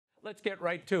Let's get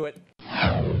right to it.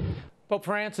 Pope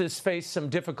Francis faced some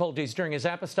difficulties during his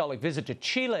apostolic visit to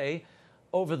Chile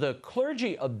over the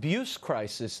clergy abuse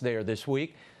crisis there this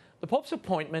week. The Pope's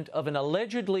appointment of an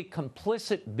allegedly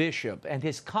complicit bishop and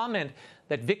his comment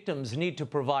that victims need to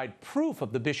provide proof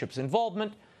of the bishop's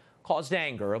involvement caused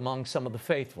anger among some of the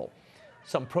faithful.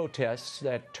 Some protests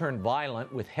that turned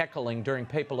violent with heckling during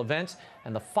papal events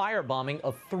and the firebombing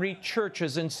of 3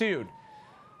 churches ensued.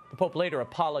 The Pope later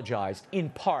apologized, in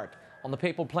part, on the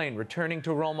papal plane returning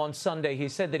to Rome on Sunday. He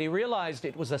said that he realized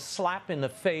it was a slap in the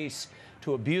face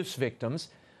to abuse victims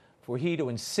for he to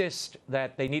insist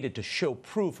that they needed to show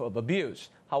proof of abuse.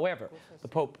 However, the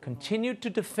Pope continued to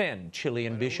defend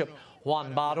Chilean Bishop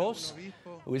Juan Barros,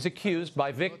 who is accused by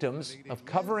victims of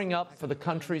covering up for the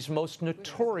country's most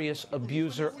notorious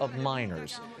abuser of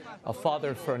minors, a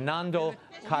Father Fernando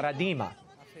Caradima.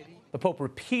 The Pope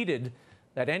repeated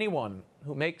that anyone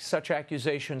who makes such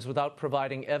accusations without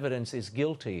providing evidence is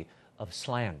guilty of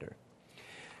slander.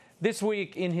 This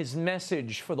week, in his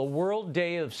message for the World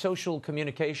Day of Social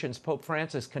Communications, Pope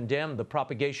Francis condemned the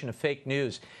propagation of fake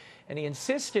news, and he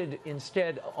insisted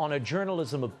instead on a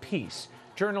journalism of peace.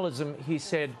 Journalism, he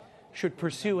said, should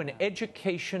pursue an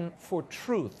education for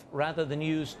truth rather than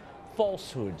use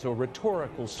falsehoods or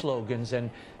rhetorical slogans and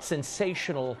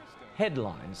sensational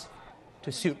headlines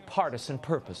to suit partisan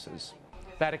purposes.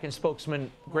 Vatican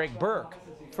spokesman Greg Burke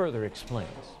further explains.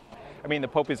 I mean, the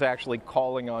Pope is actually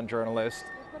calling on journalists,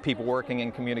 people working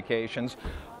in communications,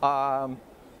 to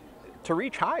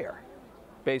reach higher,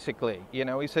 basically. You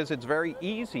know, he says it's very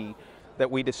easy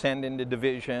that we descend into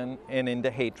division and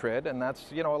into hatred, and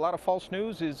that's, you know, a lot of false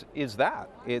news is that.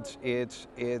 It's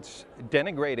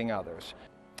denigrating others.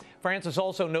 Francis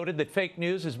also noted that fake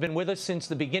news has been with us since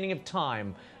the beginning of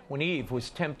time, when Eve was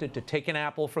tempted to take an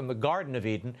apple from the Garden of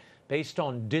Eden based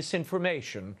on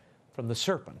disinformation from the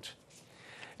serpent.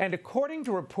 And according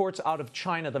to reports out of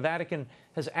China, the Vatican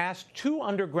has asked 2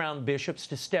 underground bishops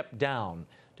to step down,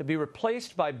 to be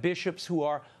replaced by bishops who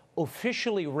are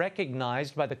officially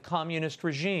recognized by the communist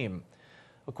regime.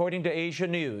 According to Asia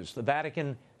News, the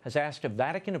Vatican has asked a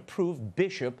Vatican-approved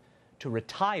bishop to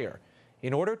retire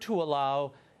in order to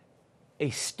allow a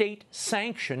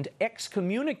state-sanctioned,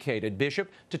 excommunicated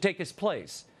bishop to take his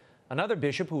place. Another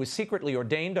bishop who was secretly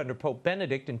ordained under Pope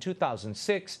Benedict in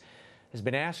 2006 has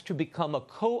been asked to become a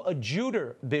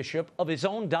coadjutor bishop of his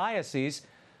own diocese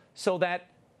so that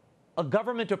a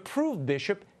government-approved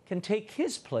bishop can take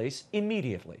his place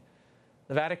immediately.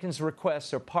 The Vatican's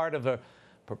requests are part of a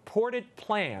purported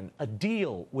plan, a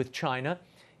deal with China,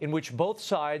 in which both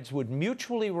sides would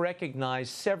mutually recognize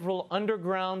several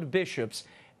underground bishops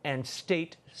and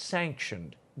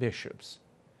state-sanctioned bishops.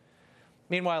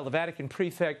 Meanwhile, the Vatican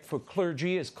prefect for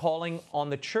clergy is calling on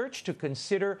the Church to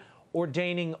consider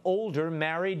ordaining older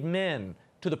married men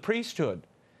to the priesthood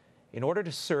in order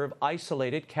to serve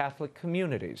isolated Catholic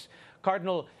communities.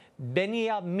 Cardinal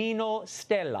Beniamino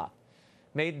Stella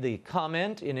made the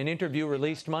comment in an interview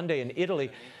released Monday in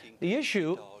Italy. The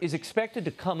issue is expected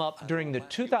to come up during the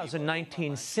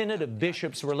 2019 Synod of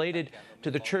Bishops related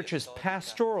to the Church's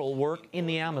pastoral work in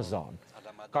the Amazon.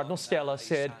 Cardinal Stella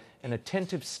said an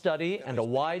attentive study and a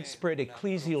widespread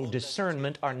ecclesial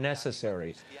discernment are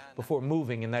necessary before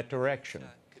moving in that direction.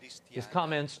 His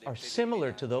comments are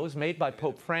similar to those made by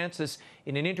Pope Francis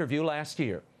in an interview last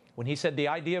year, when he said the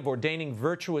idea of ordaining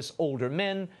virtuous older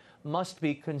men must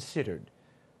be considered.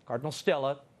 Cardinal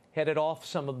Stella headed off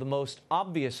some of the most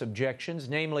obvious objections,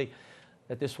 namely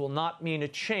that this will not mean a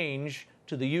change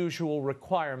to the usual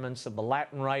requirements of the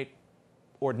Latin Rite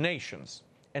ordinations,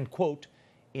 and, quote,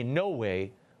 in no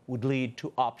way would lead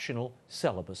to optional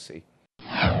celibacy.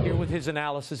 Here with his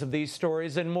analysis of these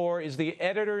stories and more is the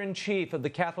editor-in-chief of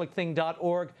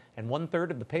thecatholicthing.org and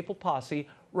 1/3 of the papal posse,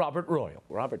 Robert Royal.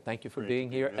 Robert, thank you for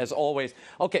being here, as always.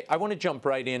 Okay, I want to jump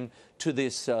right in to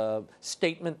this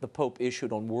statement the Pope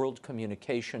issued on World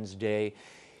Communications Day.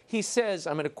 He says,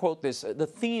 I'm going to quote this, the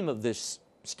theme of this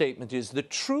statement is, the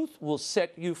truth will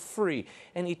set you free.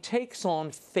 And he takes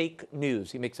on fake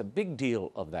news. He makes a big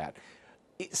deal of that.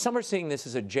 Some are seeing this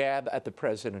as a jab at the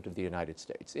President of the United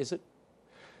States. Is it?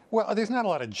 Well, there's not a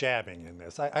lot of jabbing in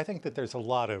this. I think that there's a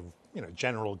lot of,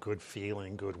 general good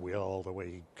feeling, goodwill, the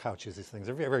way he couches these things.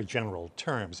 They're very, very general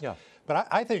terms. Yeah. But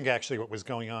I think actually what was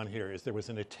going on here is there was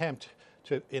an attempt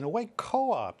to, in a way,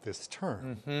 co-opt this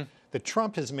term that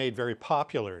Trump has made very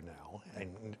popular now.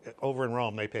 And over in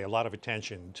Rome, they pay a lot of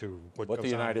attention to what goes the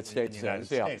United on States in the United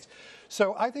says. States.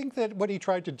 So I think that what he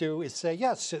tried to do is say,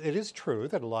 yes, it is true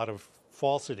that a lot of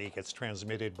falsity gets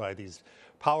transmitted by these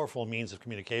powerful means of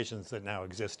communications that now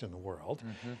exist in the world,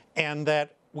 and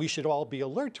that we should all be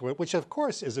alert to it, which of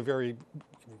course is a very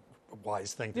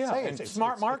wise thing to Yeah, say. and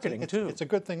smart marketing, too. It's a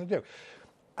good thing to do.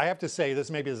 I have to say,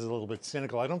 this maybe is a little bit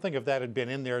cynical. I don't think if that had been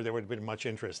in there, there would have been much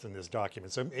interest in this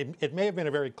document. So it may have been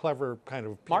a very clever kind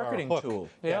of PR marketing hook, tool,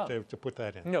 to put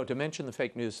that in. No, to mention the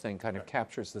fake news thing kind of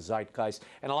captures the zeitgeist,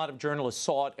 and a lot of journalists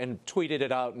saw it and tweeted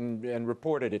it out and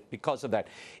reported it because of that.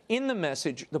 In the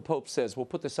message, the Pope says, we'll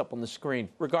put this up on the screen,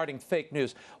 regarding fake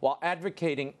news, while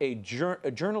advocating a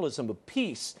journalism of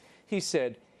peace, he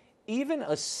said, even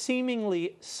a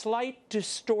seemingly slight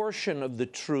distortion of the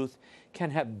truth can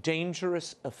have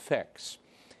dangerous effects.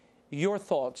 Your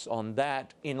thoughts on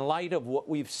that in light of what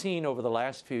we've seen over the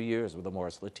last few years with the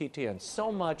Amoris Laetitia and so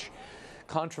much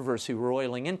controversy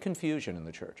roiling and confusion in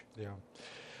the church? Yeah.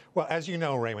 Well, as you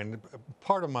know, Raymond,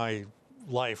 part of my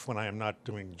life when I am not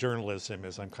doing journalism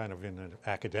is I'm kind of in an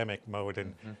academic mode,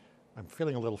 and I'm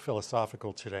feeling a little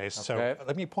philosophical today. So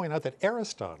let me point out that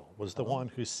Aristotle was the one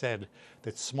who said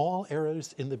that small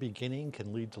errors in the beginning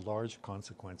can lead to large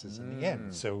consequences in the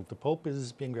end. So the Pope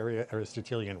is being very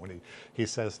Aristotelian when he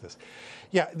says this.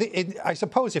 Yeah, I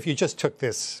suppose if you just took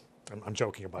this, I'm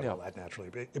joking about all that naturally,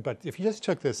 but if you just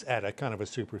took this at a kind of a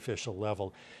superficial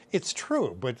level, it's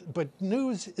true, but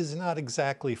news is not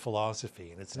exactly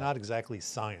philosophy, and it's not exactly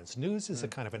science. News is a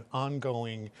kind of an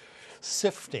ongoing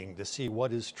sifting to see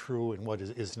what is true and what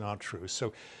is not true.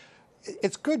 So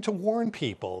it's good to warn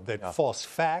people that false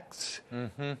facts,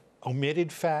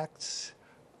 omitted facts,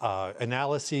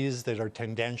 analyses that are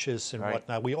tendentious and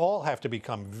whatnot, we all have to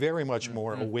become very much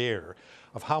more aware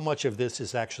of how much of this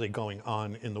is actually going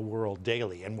on in the world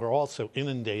daily. And we're also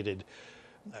inundated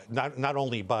not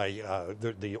only by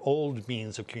the old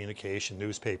means of communication,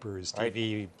 newspapers,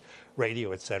 TV,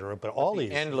 radio, et cetera, but all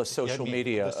these endless social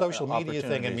media, the social media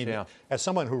thing. I mean, as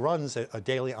someone who runs a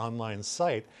daily online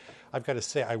site, I've got to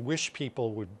say I wish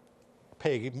people would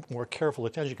pay more careful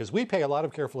attention, because we pay a lot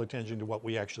of careful attention to what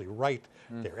we actually write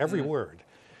there, every word.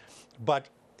 But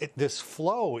this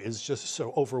flow is just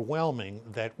so overwhelming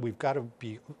that we've got to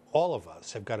be, all of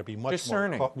us have got to be much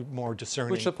more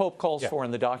discerning. Which the Pope calls for in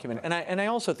the document. And I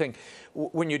also think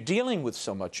when you're dealing with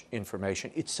so much information,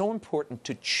 it's so important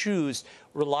to choose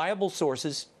reliable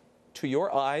sources to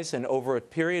your eyes and over a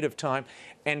period of time,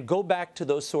 and go back to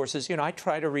those sources. You know, I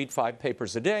try to read 5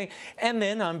 papers a day, and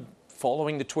then I'm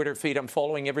following the Twitter feed, I'm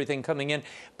following everything coming in.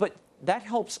 But that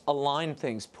helps align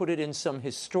things, put it in some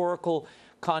historical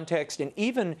context, and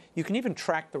even you can even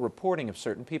track the reporting of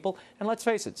certain people. And let's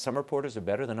face it, some reporters are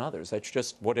better than others. That's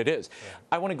just what it is.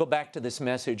 I want to go back to this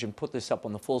message and put this up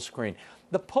on the full screen.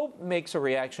 The Pope makes a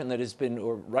reaction that has been,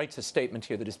 or writes a statement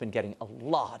here that has been getting a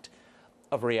lot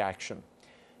of reaction.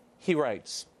 He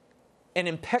writes, an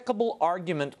impeccable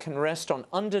argument can rest on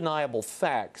undeniable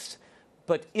facts,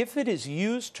 but if it is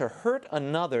used to hurt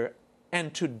another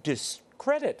and to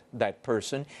discredit that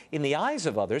person in the eyes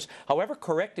of others, however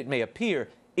correct it may appear,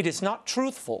 it is not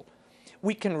truthful.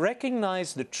 We can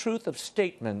recognize the truth of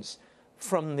statements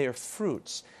from their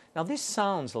fruits. Now, this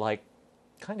sounds like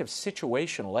kind of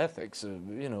situational ethics.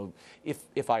 You know,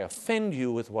 if I offend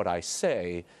you with what I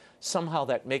say, somehow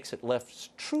that makes it less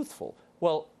truthful.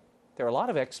 Well, there are a lot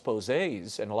of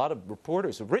exposés and a lot of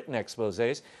reporters who've written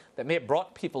exposés that may have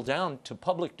brought people down to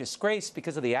public disgrace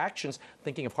because of the actions,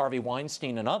 thinking of Harvey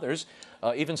Weinstein and others,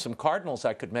 even some cardinals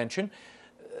I could mention,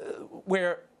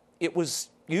 where it was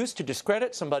used to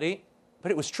discredit somebody, but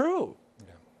it was true.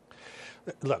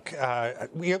 Look,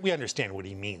 we understand what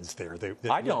he means there.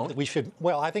 I don't. We should.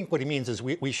 Well, I think what he means is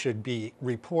we should be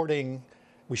reporting,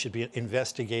 we should be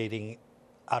investigating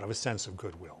out of a sense of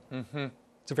goodwill.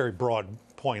 It's a very broad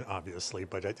point, obviously,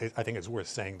 but I think it's worth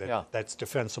saying that that's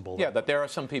defensible. Yeah, that there are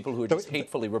some people who are just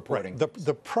hatefully reporting. Right.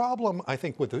 The problem, I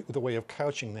think, with the way of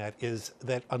couching that is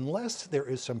that unless there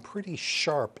is some pretty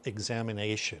sharp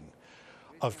examination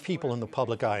of people in the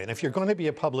public eye, and if you're going to be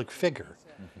a public figure,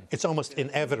 it's almost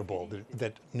inevitable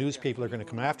that news people are going to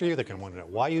come after you. They're going to want to know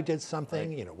why you did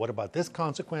something. You know, what about this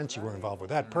consequence? You were involved with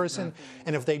that person.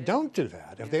 And if they don't do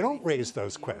that, if they don't raise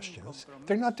those questions,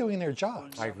 they're not doing their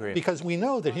jobs. I agree. Because we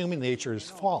know that human nature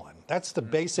is fallen. That's the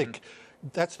basic.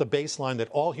 That's the baseline that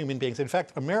all human beings. In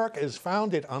fact, America is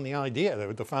founded on the idea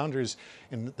that the founders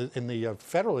in the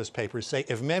Federalist Papers say,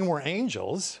 if men were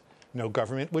angels, no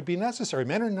government would be necessary.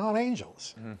 Men are not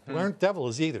angels. We aren't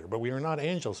devils either, but we are not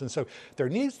angels. And so there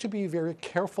needs to be very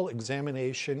careful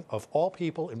examination of all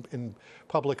people in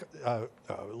public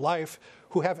life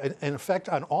who have an effect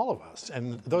on all of us.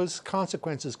 And those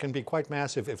consequences can be quite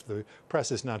massive if the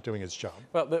press is not doing its job.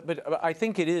 Well, but I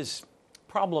think it is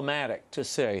problematic to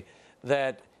say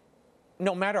that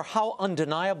no matter how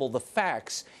undeniable the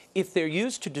facts, if they're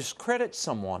used to discredit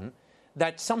someone,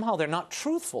 that somehow they're not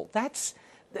truthful.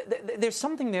 there's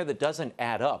something there that doesn't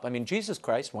add up. I mean, Jesus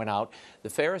Christ went out, the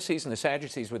Pharisees and the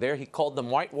Sadducees were there. He called them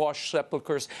whitewashed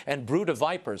sepulchres and brood of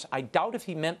vipers. I doubt if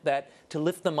he meant that to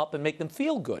lift them up and make them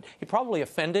feel good. He probably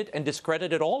offended and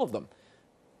discredited all of them.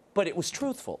 But it was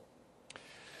truthful.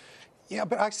 Yeah,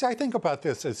 but I think about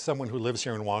this as someone who lives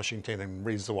here in Washington and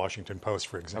reads the Washington Post,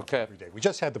 for example, every day. We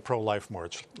just had the pro-life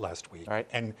march last week. Right.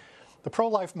 And the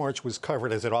pro-life march was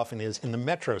covered, as it often is, in the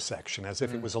metro section, as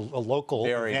if it was a local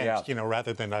event,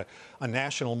 rather than a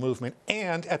national movement,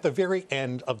 and at the very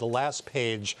end of the last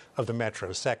page of the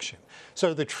metro section.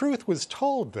 So the truth was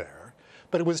told there,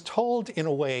 but it was told in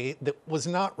a way that was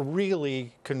not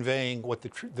really conveying what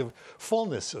the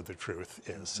fullness of the truth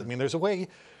is. I mean, there's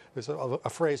a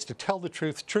phrase, to tell the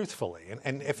truth truthfully.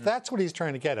 And if that's what he's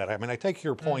trying to get at, I mean, I take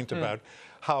your point about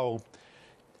how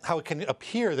it can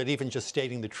appear that even just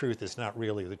stating the truth is not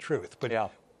really the truth.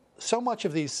 But so much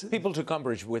of these... People took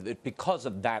umbrage with it because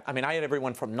of that. I mean, I had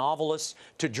everyone from novelists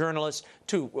to journalists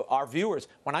to our viewers.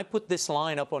 When I put this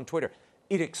line up on Twitter,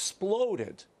 it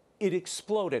exploded. It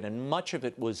exploded, and much of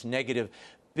it was negative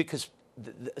because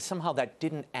somehow that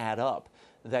didn't add up.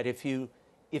 That if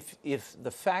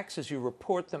the facts as you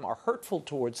report them are hurtful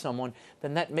towards someone,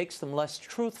 then that makes them less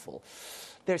truthful.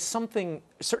 There's something,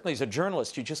 certainly as a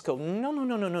journalist, you just go,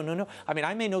 no. I mean,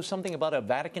 I may know something about a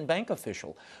Vatican bank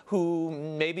official who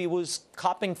maybe was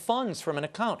copping funds from an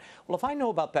account. Well, if I know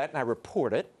about that and I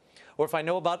report it, or if I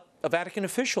know about a Vatican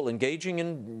official engaging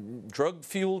in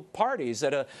drug-fueled parties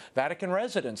at a Vatican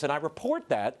residence and I report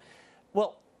that,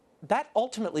 well, that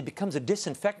ultimately becomes a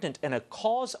disinfectant and a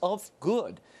cause of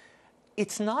good.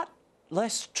 It's not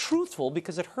less truthful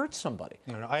because it hurts somebody.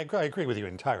 No, I agree with you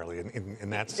entirely in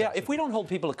that sense. Yeah, if we don't hold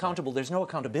people accountable, there's no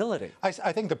accountability. I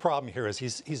think the problem here is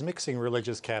he's mixing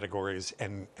religious categories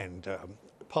and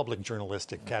public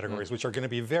journalistic categories, which are going to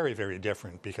be very, very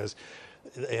different because,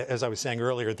 as I was saying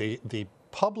earlier, the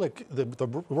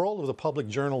role of the public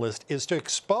journalist is to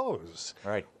expose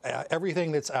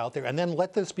everything that's out there, and then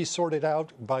let this be sorted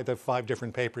out by the 5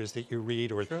 different papers that you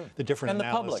read or the different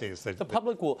analyses. The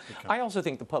public will. I also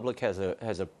think the public has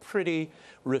a pretty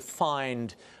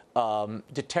refined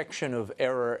detection of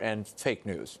error and fake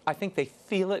news. I think they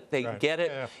feel it, they get it.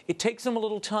 Yeah. It takes them a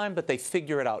little time, but they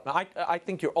figure it out. Now, I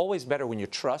think you're always better when you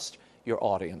trust your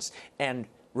audience and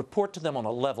report to them on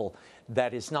a level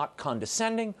that is not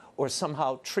condescending or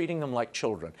somehow treating them like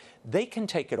children. They can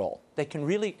take it all. They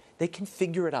can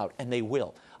figure it out, and they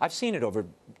will. I've seen it over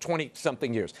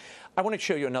 20-something years. I want to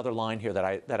show you another line here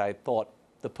that I thought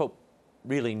the Pope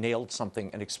really nailed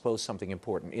something and exposed something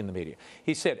important in the media.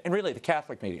 He said, and really the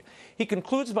Catholic media, he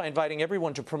concludes by inviting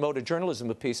everyone to promote a journalism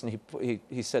of peace, and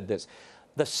he said this: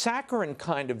 the saccharine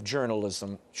kind of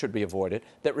journalism should be avoided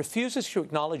that refuses to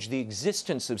acknowledge the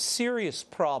existence of serious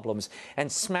problems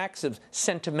and smacks of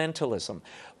sentimentalism.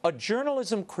 A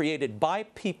journalism created by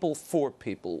people for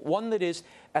people, one that is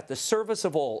at the service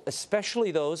of all, especially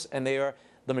those, and they are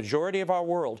the majority of our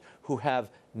world, who have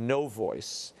no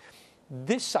voice.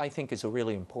 This, I think, is a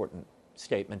really important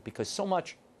statement because so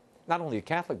much, not only the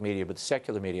Catholic media, but the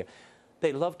secular media,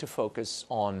 they love to focus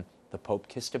on the Pope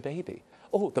kissed a baby.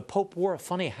 Oh, the Pope wore a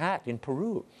funny hat in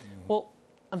Peru. Well,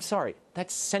 I'm sorry,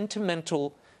 that's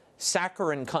sentimental,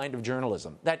 saccharine kind of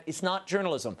journalism. That is not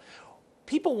journalism.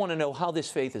 People want to know how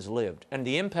this faith is lived and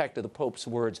the impact of the Pope's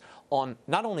words on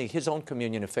not only his own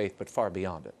communion of faith, but far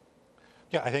beyond it.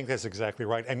 Yeah, I think that's exactly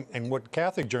right. And what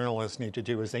Catholic journalists need to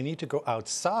do is they need to go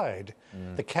outside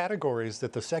the categories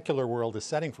that the secular world is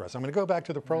setting for us. I'm going to go back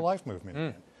to the pro-life movement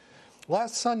again.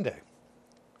 Last Sunday,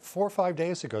 4 or 5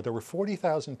 days ago, there were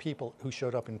 40,000 people who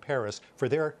showed up in Paris for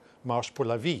their Marche pour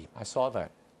la Vie. I saw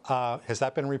that. Has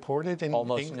that been reported in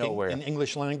nowhere. In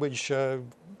English language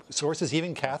sources,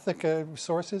 even Catholic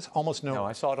sources? Almost nowhere. No,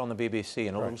 I saw it on the BBC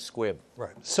in a little squib.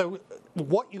 Right. So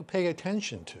what you pay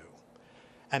attention to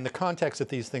and the context that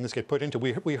these things get put into,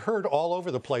 we heard all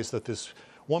over the place that this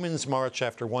women's march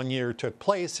after 1 year took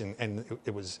place, and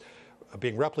it was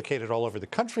being replicated all over the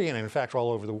country and in fact all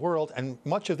over the world. And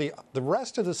much of the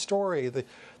rest of the story,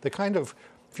 the kind of,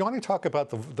 if you want to talk about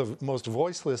the most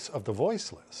voiceless of the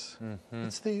voiceless,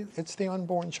 it's the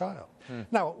unborn child.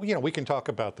 Now, we can talk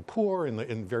about the poor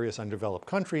in various undeveloped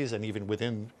countries and even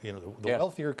within the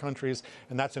wealthier countries,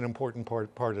 and that's an important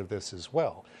part of this as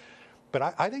well.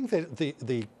 But I think that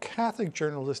the Catholic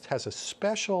journalist has a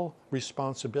special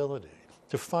responsibility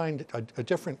to find a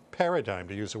different paradigm,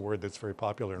 to use a word that's very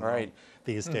popular in Rome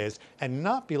these days, and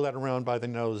not be led around by the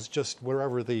nose just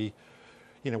wherever the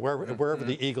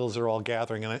eagles are all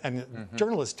gathering. And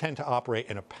journalists tend to operate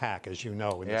in a pack, as you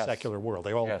know, in the secular world.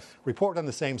 They all report on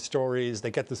the same stories,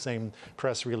 they get the same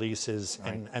press releases,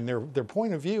 and their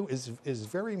point of view is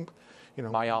very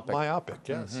myopic,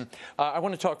 yes. I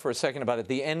want to talk for a second about at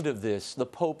the end of this, the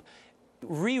Pope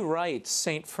rewrites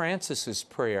St. Francis's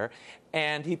prayer,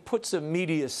 and he puts a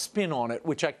media spin on it,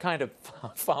 which I kind of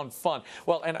found fun.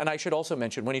 Well, and I should also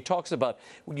mention, when he talks about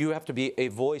you have to be a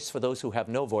voice for those who have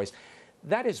no voice,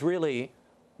 that is really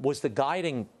was the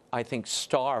guiding, I think,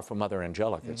 star for Mother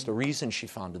Angelica. It's the reason she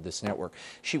founded this network.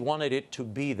 She wanted it to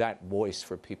be that voice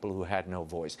for people who had no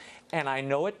voice. And I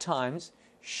know at times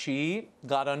she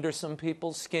got under some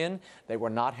people's skin. They were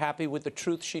not happy with the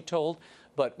truth she told.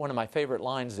 But one of my favorite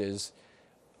lines is,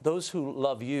 those who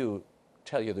love you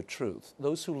tell you the truth.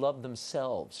 Those who love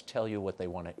themselves tell you what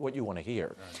you want to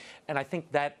hear. Right. And I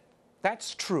think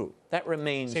that's true. That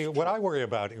remains true. What I worry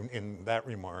about in that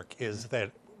remark is that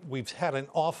we've had an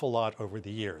awful lot over the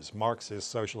years, Marxists,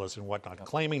 socialists, and whatnot,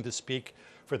 claiming to speak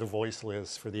for the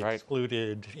voiceless, for the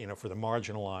excluded, for the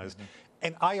marginalized.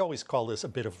 And I always call this a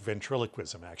bit of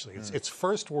ventriloquism, actually. It's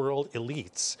first world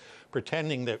elites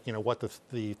pretending that, what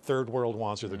the third world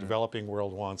wants or the developing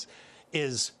world wants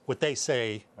is what they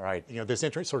say, this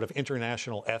sort of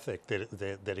international ethic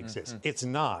that exists. It's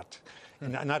not.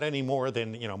 Not any more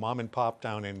than, mom and pop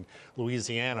down in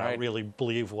Louisiana really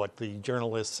believe what the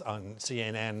journalists on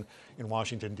CNN in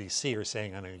Washington, D.C. are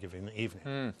saying on any given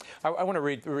evening. I want to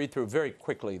read through very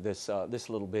quickly this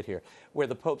little bit here, where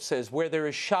the Pope says, where there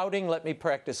is shouting, let me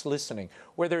practice listening.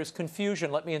 Where there is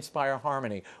confusion, let me inspire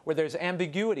harmony. Where there's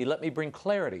ambiguity, let me bring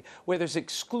clarity. Where there's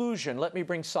exclusion, let me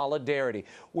bring solidarity.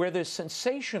 Where there's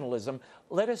sensationalism,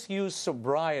 let us use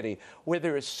sobriety. Where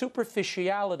there is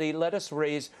superficiality, let us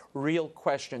raise real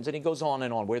questions. And he goes on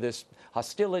and on. Where there's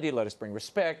hostility, let us bring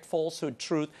respect, falsehood,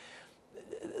 truth.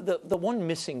 The one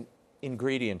missing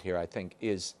ingredient here, I think,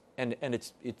 is, and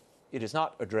it is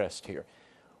not addressed here.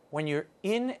 When you're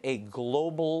in a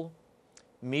global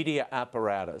media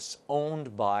apparatus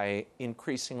owned by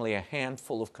increasingly a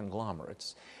handful of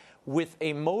conglomerates, with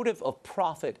a motive of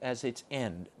profit as its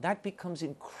end, that becomes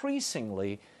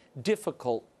increasingly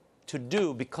difficult to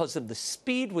do because of the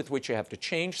speed with which you have to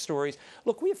change stories.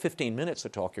 Look, we have 15 minutes to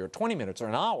talk here, 20 minutes or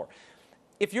an hour.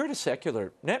 If you're at a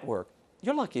secular network,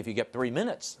 you're lucky if you get 3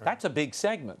 minutes. That's a big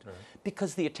segment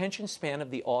because the attention span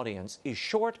of the audience is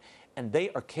short and they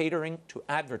are catering to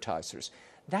advertisers.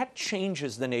 That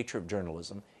changes the nature of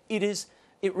journalism.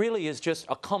 It really is just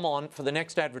a come on for the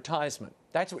next advertisement.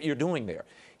 That's what you're doing there.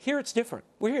 Here it's different.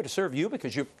 We're here to serve you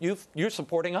because you're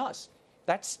supporting us.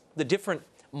 That's the different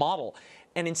model.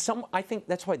 And I think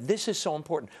that's why this is so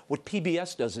important. What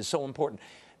PBS does is so important.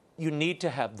 You need to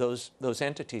have those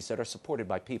entities that are supported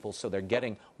by people so they're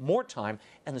getting more time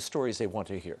and the stories they want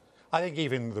to hear. I think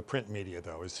even the print media,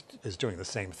 though, is doing the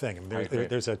same thing. I mean,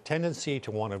 there's a tendency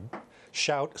to want to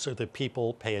shout so that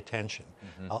people pay attention.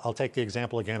 I'll take the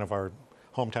example again of our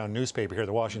hometown newspaper here,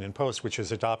 the Washington Post, which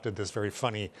has adopted this very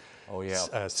funny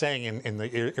saying in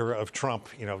the era of Trump,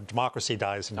 democracy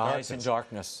dies in darkness. Dies in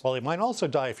darkness. Well, it might also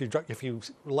die if you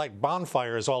light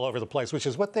bonfires all over the place, which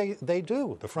is what they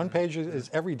do. The front page is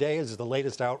every day is the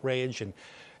latest outrage, and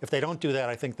if they don't do that,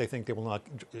 I think they will not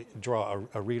draw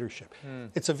a readership.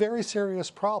 It's a very serious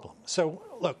problem. So,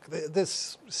 look,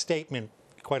 this statement,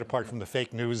 quite apart from the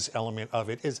fake news element of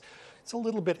it, it's a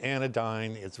little bit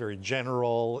anodyne. It's very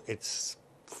general. It's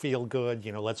feel good,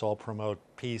 let's all promote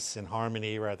peace and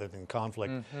harmony rather than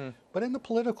conflict. But in the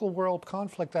political world,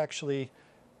 conflict actually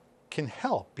can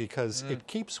help because it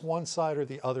keeps one side or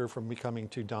the other from becoming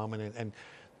too dominant. And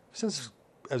since,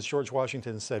 as George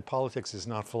Washington said, politics is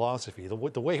not philosophy,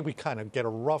 the way we kind of get a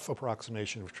rough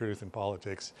approximation of truth in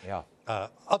politics,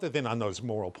 other than on those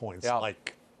moral points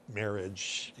like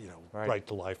marriage, right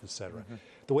to life, etc.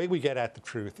 The way we get at the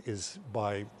truth is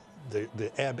by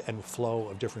the ebb and flow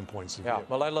of different points of view.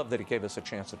 Well, I love that he gave us a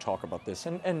chance to talk about this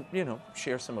and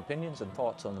share some opinions and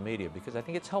thoughts on the media because I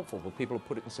think it's helpful for people to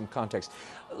put it in some context.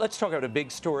 Let's talk about a big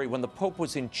story. When the Pope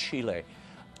was in Chile,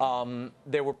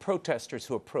 there were protesters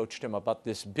who approached him about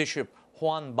this Bishop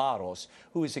Juan Barros,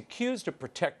 who is accused of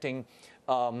protecting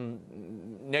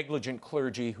negligent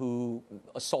clergy who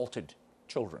assaulted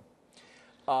children.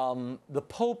 The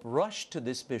Pope rushed to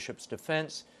this bishop's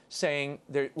defense, saying,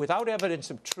 without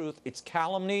evidence of truth, it's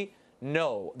calumny.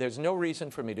 No, there's no reason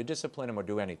for me to discipline him or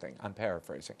do anything. I'm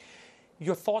paraphrasing.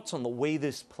 Your thoughts on the way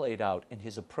this played out in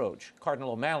his approach?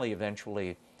 Cardinal O'Malley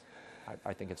eventually,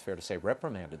 I think it's fair to say,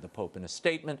 reprimanded the Pope in a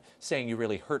statement, saying you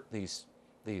really hurt these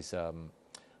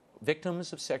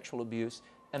victims of sexual abuse,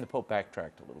 and the Pope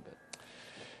backtracked a little bit.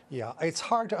 Yeah, it's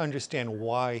hard to understand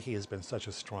why he has been such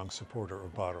a strong supporter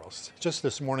of Barros. Just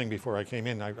this morning before I came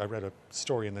in, I read a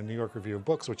story in the New York Review of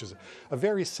Books, which is a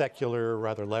very secular,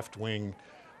 rather left-wing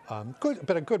Good,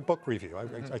 but a good book review.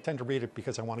 I tend to read it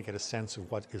because I want to get a sense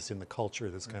of what is in the culture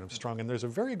that's kind of strong. And there's a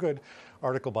very good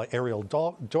article by Ariel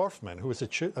Dorfman, who is a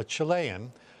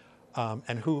Chilean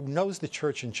and who knows the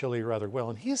church in Chile rather well.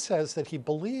 And he says that he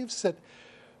believes that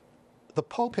the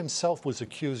Pope himself was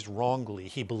accused wrongly,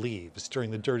 he believes,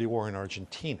 during the dirty war in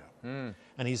Argentina.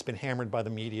 And he's been hammered by the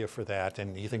media for that,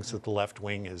 and he thinks that the left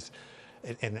wing is...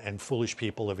 And foolish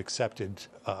people have accepted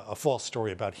a false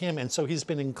story about him. And so he's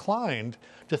been inclined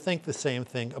to think the same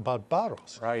thing about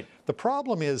Barros. Right. The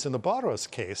problem is, in the Barros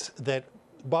case, that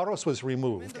Barros was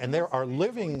removed, and there are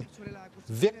living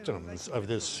victims of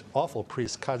this awful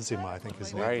priest, Kadzima, I think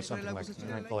his name, right. something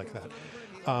like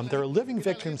that. There are living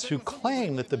victims who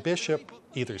claim that the bishop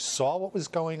either saw what was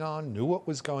going on, knew what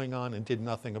was going on, and did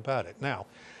nothing about it. Now,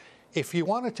 if you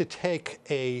wanted to take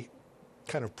a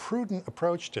kind of prudent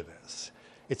approach to this,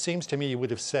 it seems to me you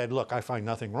would have said, look, I find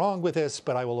nothing wrong with this,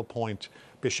 but I will appoint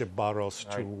Bishop Barros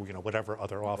to whatever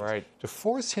other office. Right. To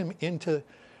force him into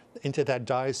that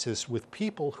diocese with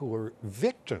people who are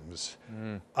victims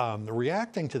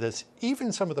reacting to this,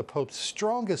 even some of the Pope's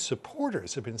strongest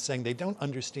supporters have been saying they don't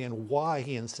understand why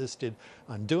he insisted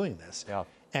on doing this. Yeah.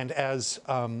 And as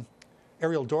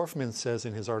Ariel Dorfman says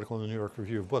in his article in the New York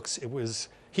Review of Books,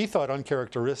 he thought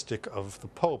uncharacteristic of the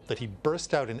Pope that he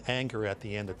burst out in anger at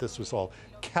the end, that this was all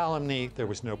calumny, there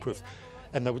was no proof.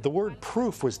 And the word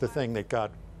proof was the thing that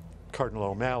got Cardinal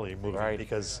O'Malley moving,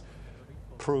 because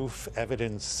proof,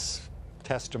 evidence,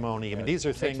 testimony, I mean, these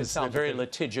are things... Makes it sound very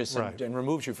litigious and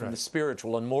removes you from the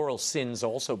spiritual and moral sins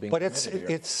also being committed here.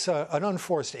 But it's an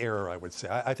unforced error, I would say.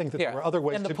 I think that there were other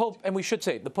ways and the Pope, and we should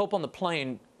say, the Pope on the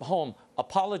plane home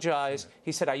apologized.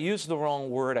 He said, I used the wrong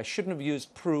word. I shouldn't have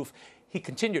used proof. He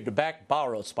continued to back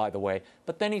Barros, by the way.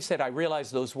 But then he said, I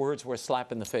realized those words were a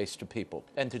slap in the face to people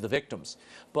and to the victims.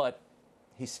 But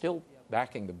he's still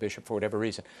backing the bishop for whatever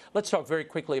reason. Let's talk very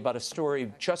quickly about a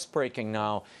story just breaking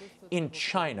now in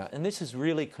China. And this is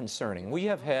really concerning. We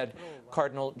have had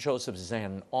Cardinal Joseph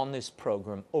Zen on this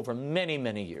program over many,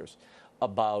 many years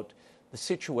about the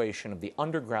situation of the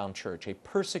underground church, a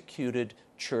persecuted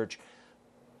church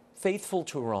faithful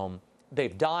to Rome.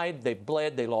 They've died, they've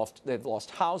bled, they've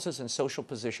lost houses and social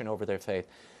position over their faith.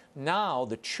 Now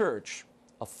the church,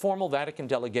 a formal Vatican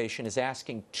delegation, is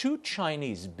asking 2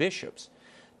 Chinese bishops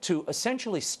to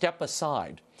essentially step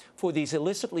aside for these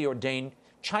illicitly ordained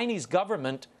Chinese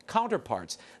government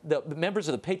counterparts, the members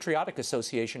of the Patriotic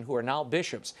Association who are now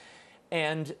bishops.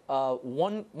 And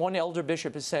one elder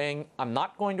bishop is saying, I'm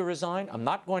not going to resign, I'm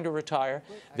not going to retire.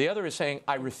 The other is saying,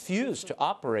 I refuse to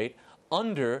operate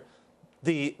under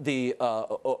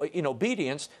in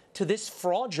obedience to this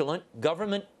fraudulent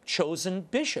government-chosen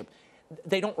bishop.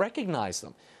 They don't recognize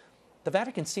them. The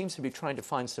Vatican seems to be trying to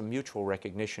find some mutual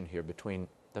recognition here between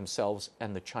themselves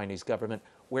and the Chinese government.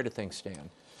 Where do things stand?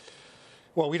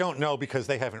 Well, we don't know because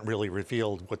they haven't really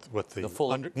revealed what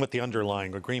the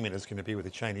underlying agreement is going to be with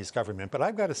the Chinese government. But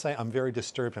I've got to say I'm very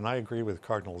disturbed, and I agree with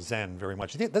Cardinal Zen very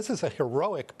much. This is a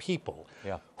heroic people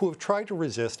who have tried to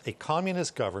resist a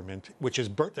communist government, which is,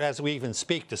 as we even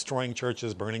speak, destroying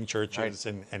churches, burning churches,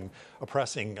 and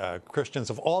oppressing Christians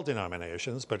of all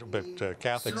denominations, but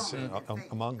Catholics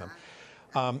among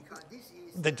them.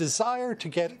 The desire to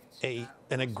get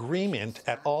an agreement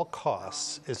at all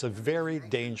costs is a very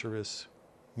dangerous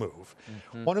move.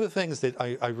 One of the things that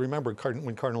I remember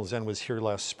when Cardinal Zen was here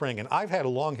last spring, and I've had a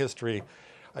long history,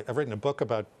 I've written a book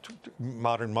about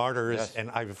modern martyrs,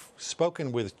 and I've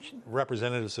spoken with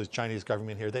representatives of the Chinese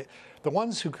government here. The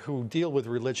ones who deal with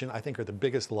religion, I think, are the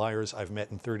biggest liars I've met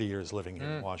in 30 years living here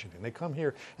in Washington. They come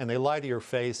here and they lie to your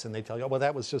face and they tell you, oh, well,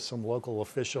 that was just some local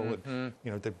official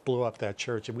that blew up that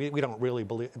church. And we don't really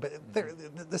believe, but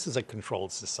this is a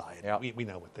controlled society. We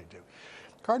know what they do.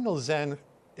 Cardinal Zen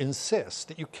insists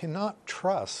that you cannot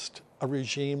trust a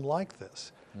regime like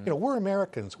this. We're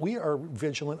Americans. We are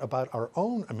vigilant about our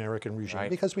own American regime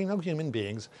because we know human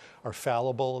beings are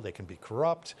fallible, they can be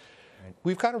corrupt.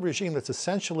 We've got a regime that's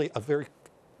essentially a very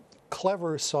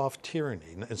clever, soft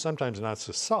tyranny, and sometimes not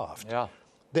so soft,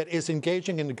 that is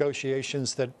engaging in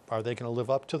negotiations that, are they going to live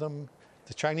up to them?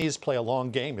 The Chinese play a long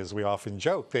game, as we often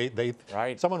joke.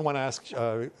 Someone once asked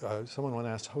Ho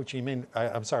Chi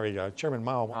Minh, Chairman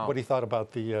Mao, what he thought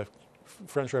about the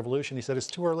French Revolution. He said, it's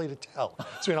too early to tell.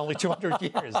 It's been only 200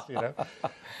 years,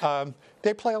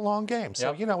 They play a long game.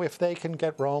 So, if they can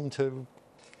get Rome to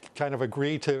kind of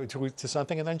agree to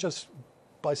something and then just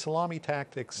by salami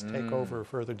tactics take over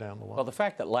further down the line. Well, the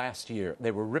fact that last year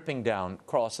they were ripping down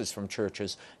crosses from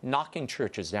churches, knocking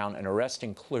churches down and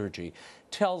arresting clergy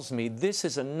tells me this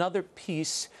is another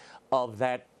piece of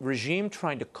that regime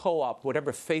trying to co-opt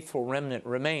whatever faithful remnant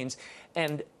remains.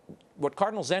 And what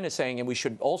Cardinal Zen is saying, and we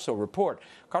should also report,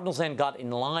 Cardinal Zen got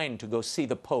in line to go see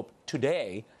the Pope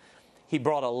today. He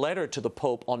brought a letter to the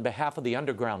Pope on behalf of the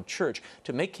underground church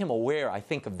to make him aware, I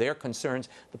think, of their concerns.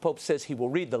 The Pope says he will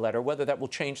read the letter. Whether that will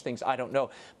change things, I don't know.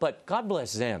 But God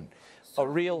bless Zen, a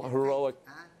real heroic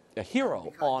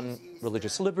hero on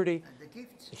religious liberty,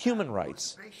 human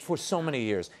rights for so many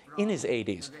years, in his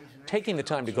 80s, taking the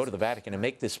time to go to the Vatican and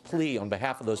make this plea on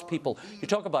behalf of those people. You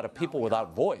talk about a people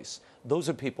without voice. Those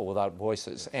are people without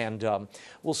voices. And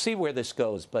we'll see where this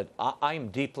goes. But I'm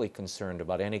deeply concerned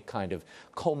about any kind of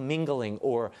commingling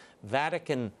or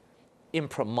Vatican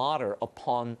imprimatur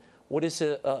upon what is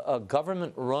a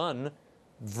government-run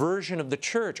version of the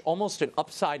church, almost an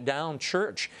upside-down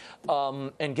church,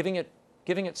 and giving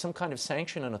it some kind of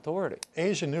sanction and authority.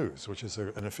 Asia News, which is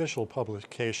an official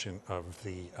publication of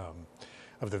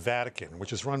the Vatican,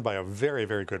 which is run by a very,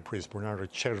 very good priest, Bernardo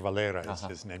Cervalera is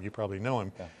his name. You probably know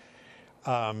him. Yeah.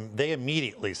 They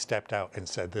immediately stepped out and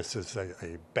said this is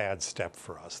a bad step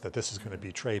for us, that this is going to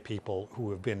betray people who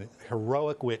have been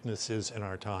heroic witnesses in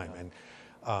our time. And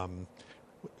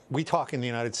we talk in the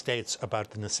United States about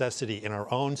the necessity in our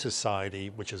own society,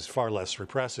 which is far less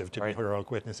repressive, to be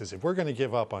heroic witnesses. If we're going to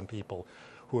give up on people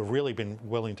who have really been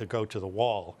willing to go to the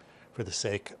wall for the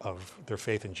sake of their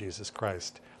faith in Jesus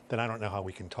Christ, then I don't know how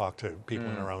we can talk to people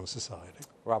in our own society.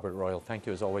 Robert Royal, thank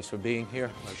you as always for being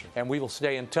here. Pleasure. And we will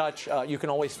stay in touch. You can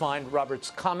always find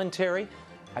Robert's commentary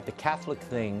at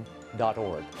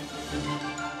thecatholicthing.org.